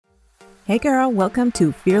Hey girl, welcome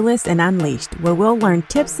to Fearless and Unleashed, where we'll learn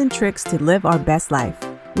tips and tricks to live our best life.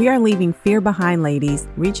 We are leaving fear behind, ladies,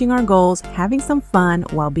 reaching our goals, having some fun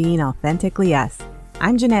while being authentically us.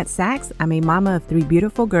 I'm Jeanette Sachs. I'm a mama of 3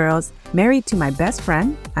 beautiful girls, married to my best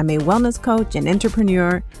friend. I'm a wellness coach and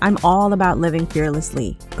entrepreneur. I'm all about living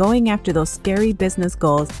fearlessly, going after those scary business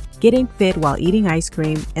goals, getting fit while eating ice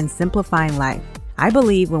cream, and simplifying life. I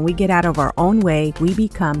believe when we get out of our own way, we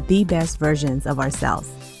become the best versions of ourselves.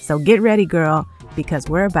 So get ready, girl, because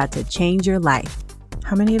we're about to change your life.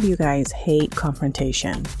 How many of you guys hate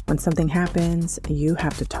confrontation? When something happens, you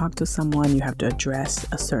have to talk to someone, you have to address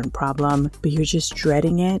a certain problem, but you're just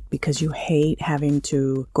dreading it because you hate having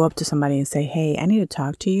to go up to somebody and say, hey, I need to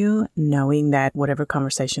talk to you, knowing that whatever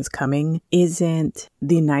conversation's coming isn't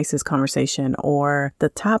the nicest conversation or the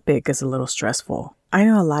topic is a little stressful. I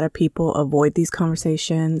know a lot of people avoid these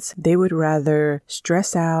conversations. They would rather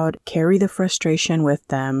stress out, carry the frustration with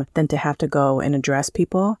them than to have to go and address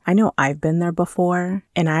people. I know I've been there before,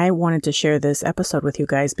 and I wanted to share this episode with you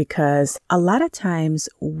guys because a lot of times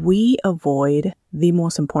we avoid the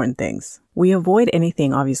most important things. We avoid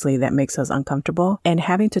anything, obviously, that makes us uncomfortable, and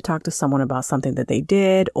having to talk to someone about something that they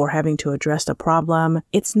did or having to address a problem,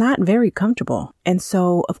 it's not very comfortable. And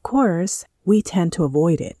so, of course, we tend to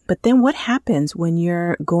avoid it. But then what happens when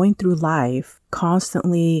you're going through life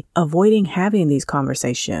constantly avoiding having these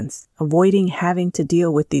conversations, avoiding having to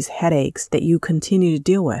deal with these headaches that you continue to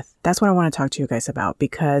deal with? That's what I want to talk to you guys about,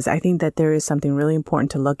 because I think that there is something really important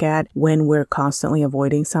to look at when we're constantly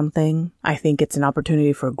avoiding something. I think it's an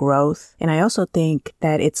opportunity for growth. And I also think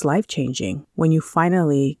that it's life-changing when you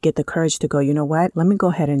finally get the courage to go, you know what? Let me go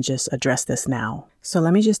ahead and just address this now. So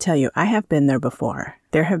let me just tell you, I have been there before.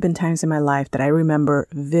 There have been times in my life that I remember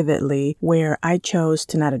vividly where I chose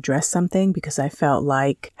to not address something because I felt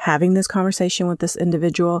like having this conversation with this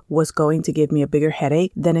individual was going to give me a bigger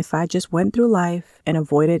headache than if I just went through life and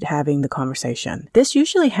avoided having the conversation. This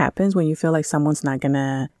usually happens when you feel like someone's not going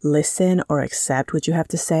to listen or accept what you have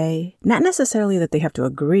to say. Not necessarily that they have to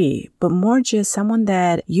agree, but more just someone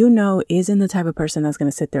that you know isn't the type of person that's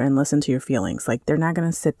going to sit there and listen to your feelings. Like they're not going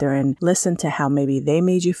to sit there and listen to how maybe they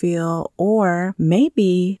made you feel, or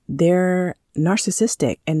maybe they're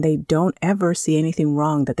narcissistic and they don't ever see anything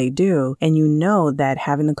wrong that they do. And you know that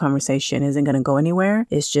having the conversation isn't going to go anywhere.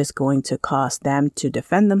 It's just going to cause them to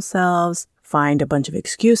defend themselves, find a bunch of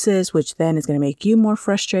excuses, which then is going to make you more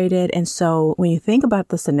frustrated. And so when you think about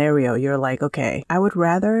the scenario, you're like, okay, I would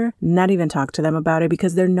rather not even talk to them about it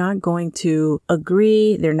because they're not going to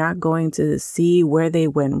agree. They're not going to see where they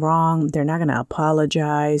went wrong. They're not going to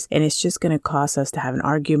apologize. And it's just going to cause us to have an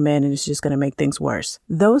argument, and it's just going to make things worse.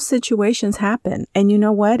 Those situations happen. And you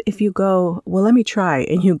know what? If you go, well, let me try,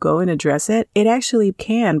 and you go and address it, it actually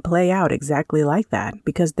can play out exactly like that,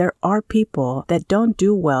 because there are people that don't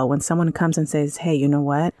do well when someone comes and says, hey, you know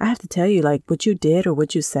what? I have to tell you, like what you did or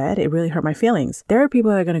what you said, it really hurt my feelings. There are people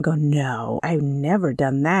that are going to go, no, I've never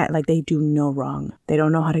done that. Like they do no wrong. They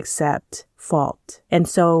don't know how to accept fault. And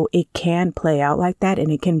so it can play out like that,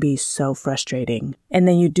 and it can be so frustrating. And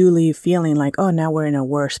then you do leave feeling like, oh, now we're in a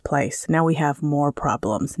worse place. Now we have more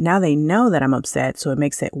problems. Now they know that I'm upset, so it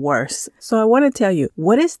makes it worse. So I want to tell you,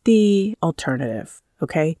 what is the alternative?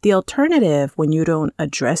 Okay, the alternative when you don't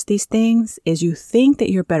address these things is you think that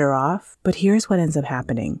you're better off, but here's what ends up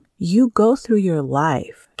happening. You go through your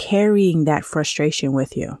life carrying that frustration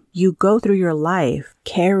with you. You go through your life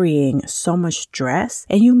carrying so much stress,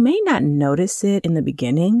 and you may not notice it in the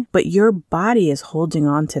beginning, but your body is holding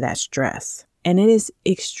on to that stress. And it is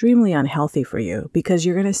extremely unhealthy for you because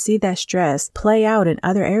you're going to see that stress play out in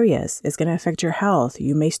other areas. It's going to affect your health.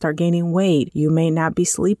 You may start gaining weight. You may not be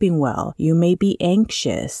sleeping well. You may be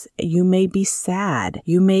anxious. You may be sad.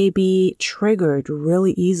 You may be triggered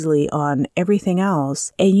really easily on everything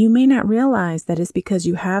else. And you may not realize that it's because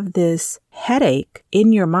you have this headache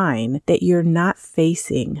in your mind that you're not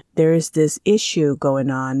facing. There is this issue going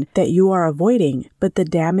on that you are avoiding, but the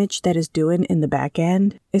damage that is doing in the back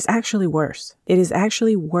end is actually worse. It is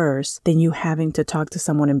actually worse than you having to talk to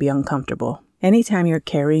someone and be uncomfortable. Anytime you're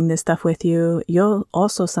carrying this stuff with you, you'll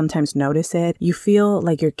also sometimes notice it. You feel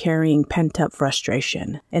like you're carrying pent-up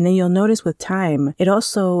frustration. And then you'll notice with time, it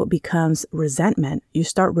also becomes resentment. You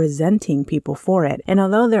start resenting people for it. And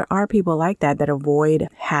although there are people like that avoid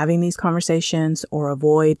having these conversations or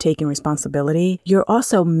avoid taking responsibility, you're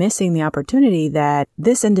also missing the opportunity that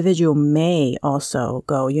this individual may also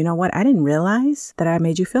go, you know what? I didn't realize that I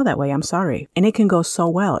made you feel that way. I'm sorry. And it can go so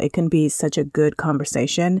well. It can be such a good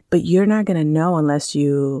conversation, but you're not going to know unless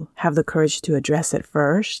you have the courage to address it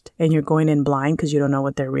first, and you're going in blind because you don't know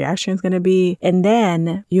what their reaction is going to be. And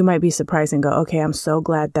then you might be surprised and go, okay, I'm so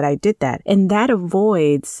glad that I did that. And that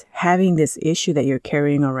avoids having this issue that you're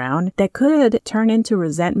carrying around that could turn into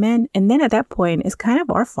resentment. And then at that point, it's kind of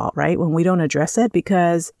our fault, right? When we don't address it,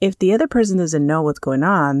 because if the other person doesn't know what's going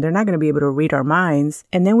on, they're not going to be able to read our minds.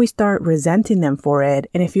 And then we start resenting them for it.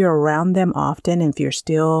 And if you're around them often, and if you're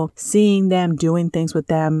still seeing them, doing things with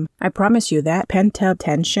them, I promise you that pent up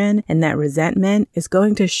tension and that resentment is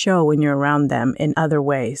going to show when you're around them in other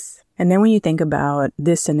ways. And then when you think about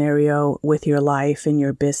this scenario with your life and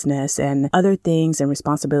your business and other things and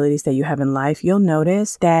responsibilities that you have in life, you'll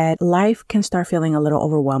notice that life can start feeling a little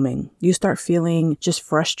overwhelming. You start feeling just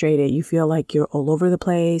frustrated. You feel like you're all over the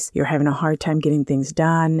place. You're having a hard time getting things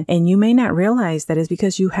done. And you may not realize that it's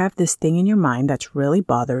because you have this thing in your mind that's really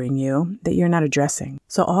bothering you that you're not addressing.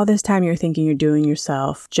 So all this time you're thinking you're doing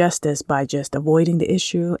yourself justice by just avoiding the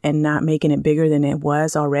issue and not making it bigger than it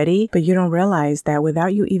was already. But you don't realize that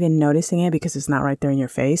without you even noticing it, because it's not right there in your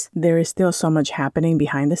face, there is still so much happening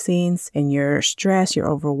behind the scenes, and you're stressed, you're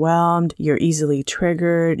overwhelmed, you're easily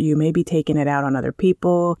triggered, you may be taking it out on other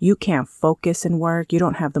people, you can't focus and work, you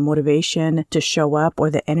don't have the motivation to show up or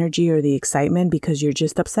the energy or the excitement because you're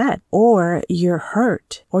just upset, or you're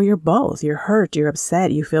hurt, or you're both. You're hurt, you're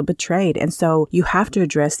upset, you feel betrayed. And so you have to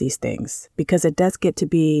address these things because it does get to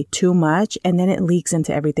be too much, and then it leaks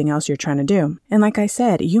into everything else you're trying to do. And like I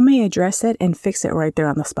said, you may address it and fix it right there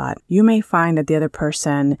on the spot. You may find that the other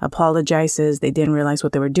person apologizes, they didn't realize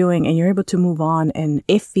what they were doing, and you're able to move on. And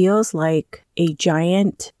it feels like a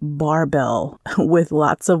giant barbell with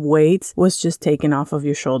lots of weights was just taken off of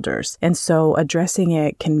your shoulders. And so addressing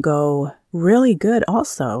it can go really good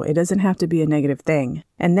also. It doesn't have to be a negative thing.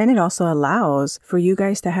 And then it also allows for you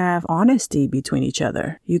guys to have honesty between each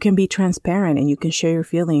other. You can be transparent and you can share your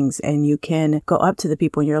feelings and you can go up to the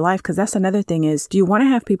people in your life. Because that's another thing is, do you want to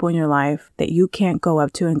have people in your life that you can't go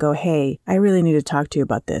up to and go, hey, I really need to talk to you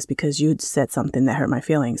about this because you said something that hurt my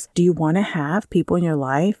feelings? Do you want to have people in your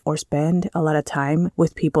life or spend a lot of time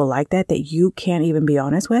with people like that you can't even be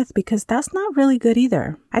honest with? Because that's not really good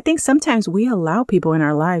either. I think sometimes we allow people in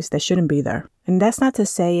our lives that shouldn't be there. And that's not to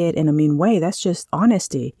say it in a mean way. That's just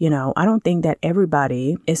honesty. I don't think that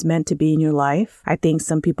everybody is meant to be in your life. I think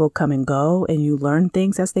some people come and go and you learn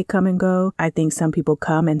things as they come and go. I think some people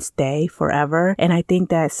come and stay forever. And I think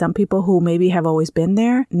that some people who maybe have always been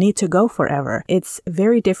there need to go forever. It's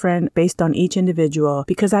very different based on each individual,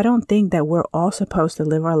 because I don't think that we're all supposed to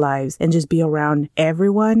live our lives and just be around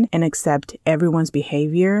everyone and accept everyone's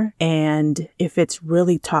behavior. And if it's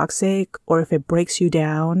really toxic or if it breaks you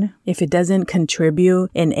down, if it doesn't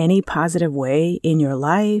contribute in any positive way in your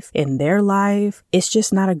life, in their life, it's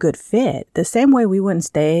just not a good fit. The same way we wouldn't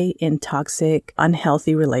stay in toxic,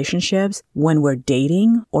 unhealthy relationships when we're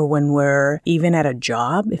dating or when we're even at a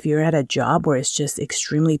job. If you're at a job where it's just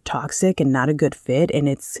extremely toxic and not a good fit and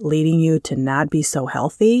it's leading you to not be so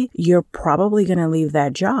healthy, you're probably going to leave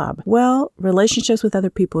that job. Well, relationships with other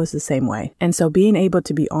people is the same way. And so being able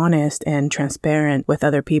to be honest and transparent with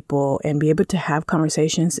other people and be able to have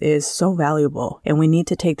conversations is so valuable. And we need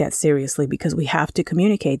to take that seriously because we have to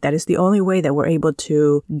communicate. That is the only way that we're able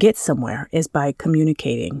to get somewhere, is by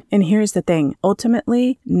communicating. And here's the thing.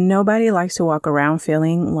 Ultimately, nobody likes to walk around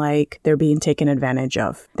feeling like they're being taken advantage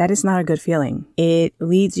of. That is not a good feeling. It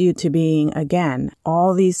leads you to being, again,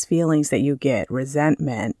 all these feelings that you get: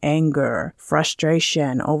 resentment, anger,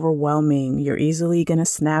 frustration, overwhelming. You're easily going to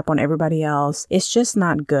snap on everybody else. It's just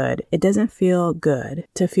not good. It doesn't feel good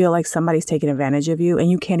to feel like somebody's taking advantage of you and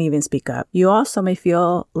you can't even speak up. You also may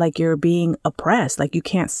feel like you're being oppressed, like you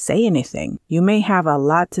can't say anything. You may have a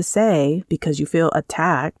lot to say because you feel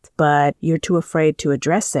attacked, but you're too afraid to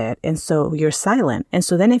address it. And so you're silent. And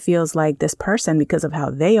so then it feels like this person, because of how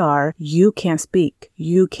they are, you can't speak.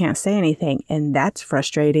 You can't say anything. And that's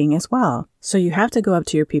frustrating as well. So you have to go up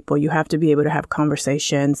to your people. You have to be able to have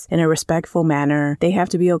conversations in a respectful manner. They have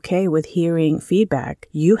to be okay with hearing feedback.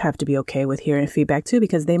 You have to be okay with hearing feedback too,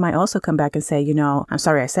 because they might also come back and say, I'm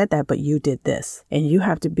sorry I said that, but you did this. And you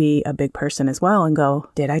have to be a big person as well and go,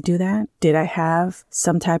 did I do that? Did I have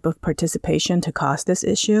some type of participation to cause this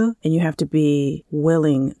issue? And you have to be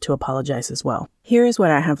willing to apologize as well. Here is what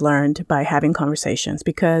I have learned by having conversations,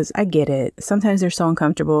 because I get it. Sometimes they're so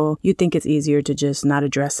uncomfortable. You think it's easier to just not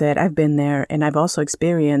address it. I've been there, and I've also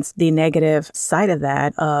experienced the negative side of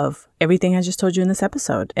that, of everything I just told you in this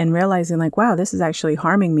episode, and realizing like, wow, this is actually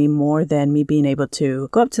harming me more than me being able to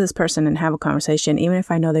go up to this person and have a conversation, even if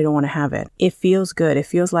I know they don't want to have it. It feels good. It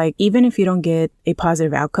feels like even if you don't get a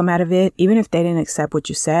positive outcome out of it, even if they didn't accept what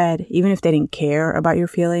you said, even if they didn't care about your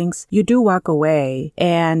feelings, you do walk away.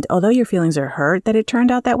 And although your feelings are hurt that it turned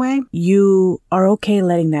out that way, you are okay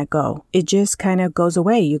letting that go. It just kind of goes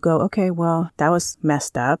away. You go, okay, well, that was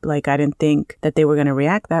messed up. Like, I didn't think that they were going to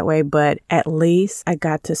react that way, but at least I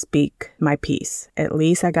got to speak my piece. At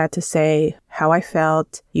least I got to say how I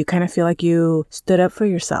felt. You kind of feel like you stood up for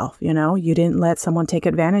yourself, you know? You didn't let someone take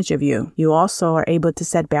advantage of you. You also are able to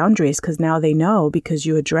set boundaries because now they know, because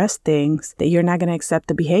you address things, that you're not going to accept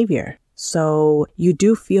the behavior. So you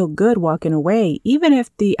do feel good walking away, even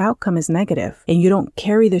if the outcome is negative, and you don't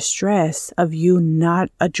carry the stress of you not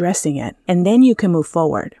addressing it. And then you can move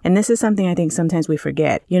forward. And this is something I think sometimes we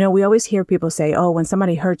forget. You know, we always hear people say, oh, when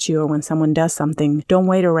somebody hurts you or when someone does something, don't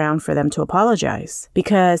wait around for them to apologize.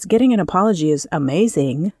 Because getting an apology is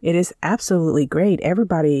amazing. It is absolutely great.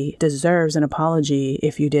 Everybody deserves an apology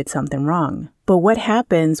if you did something wrong. But what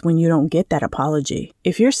happens when you don't get that apology?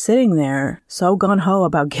 If you're sitting there so gung-ho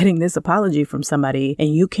about getting this apology from somebody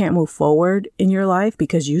and you can't move forward in your life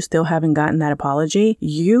because you still haven't gotten that apology,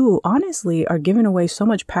 you honestly are giving away so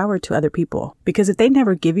much power to other people. Because if they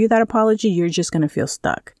never give you that apology, you're just going to feel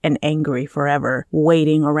stuck and angry forever,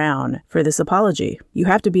 waiting around for this apology. You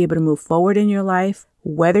have to be able to move forward in your life,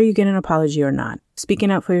 whether you get an apology or not.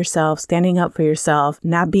 Speaking up for yourself, standing up for yourself,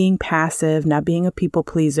 not being passive, not being a people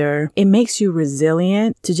pleaser. It makes you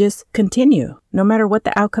resilient to just continue. No matter what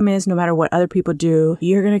the outcome is, no matter what other people do,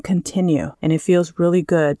 you're going to continue. And it feels really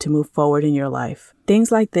good to move forward in your life.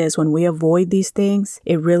 Things like this, when we avoid these things,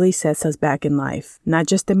 it really sets us back in life. Not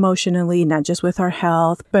just emotionally, not just with our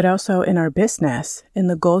health, but also in our business, in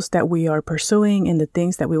the goals that we are pursuing, in the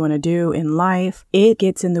things that we want to do in life. It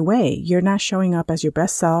gets in the way. You're not showing up as your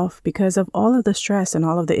best self because of all of the stress and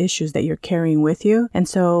all of the issues that you're carrying with you. And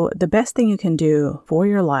so the best thing you can do for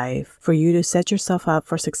your life, for you to set yourself up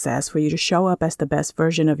for success, for you to show up as the best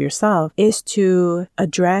version of yourself, is to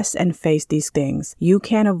address and face these things. You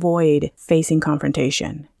can't avoid facing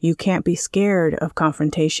confrontation. You can't be scared of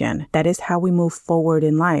confrontation. That is how we move forward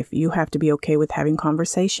in life. You have to be okay with having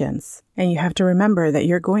conversations. And you have to remember that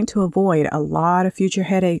you're going to avoid a lot of future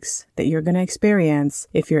headaches that you're going to experience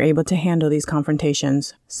if you're able to handle these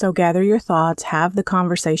confrontations. So gather your thoughts, have the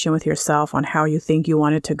conversation with yourself on how you think you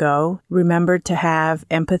want it to go. Remember to have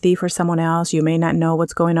empathy for someone else. You may not know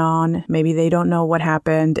what's going on. Maybe they don't know what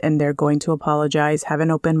happened and they're going to apologize. Have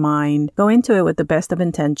an open mind. Go into it with the best of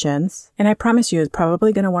intentions. And I promise you, it's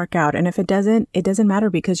probably going to work out. And if it doesn't matter,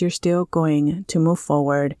 because you're still going to move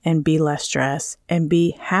forward and be less stressed and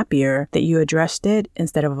be happier that you addressed it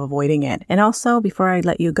instead of avoiding it. And also, before I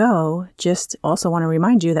let you go, just also want to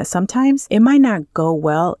remind you that sometimes it might not go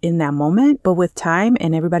well in that moment, but with time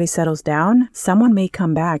and everybody settles down, someone may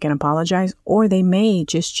come back and apologize, or they may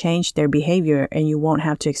just change their behavior and you won't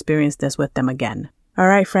have to experience this with them again. All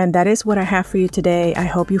right, friend, that is what I have for you today. I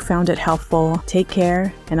hope you found it helpful. Take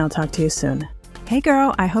care, and I'll talk to you soon. Hey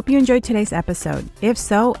girl, I hope you enjoyed today's episode. If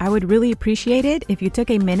so, I would really appreciate it if you took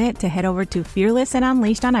a minute to head over to Fearless and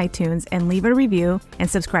Unleashed on iTunes and leave a review and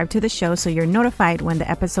subscribe to the show so you're notified when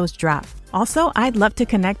the episodes drop. Also, I'd love to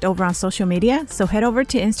connect over on social media, so head over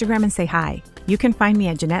to Instagram and say hi. You can find me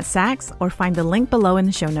at Jeanette Sachs or find the link below in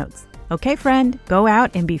the show notes. Okay, friend, go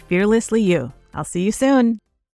out and be fearlessly you. I'll see you soon.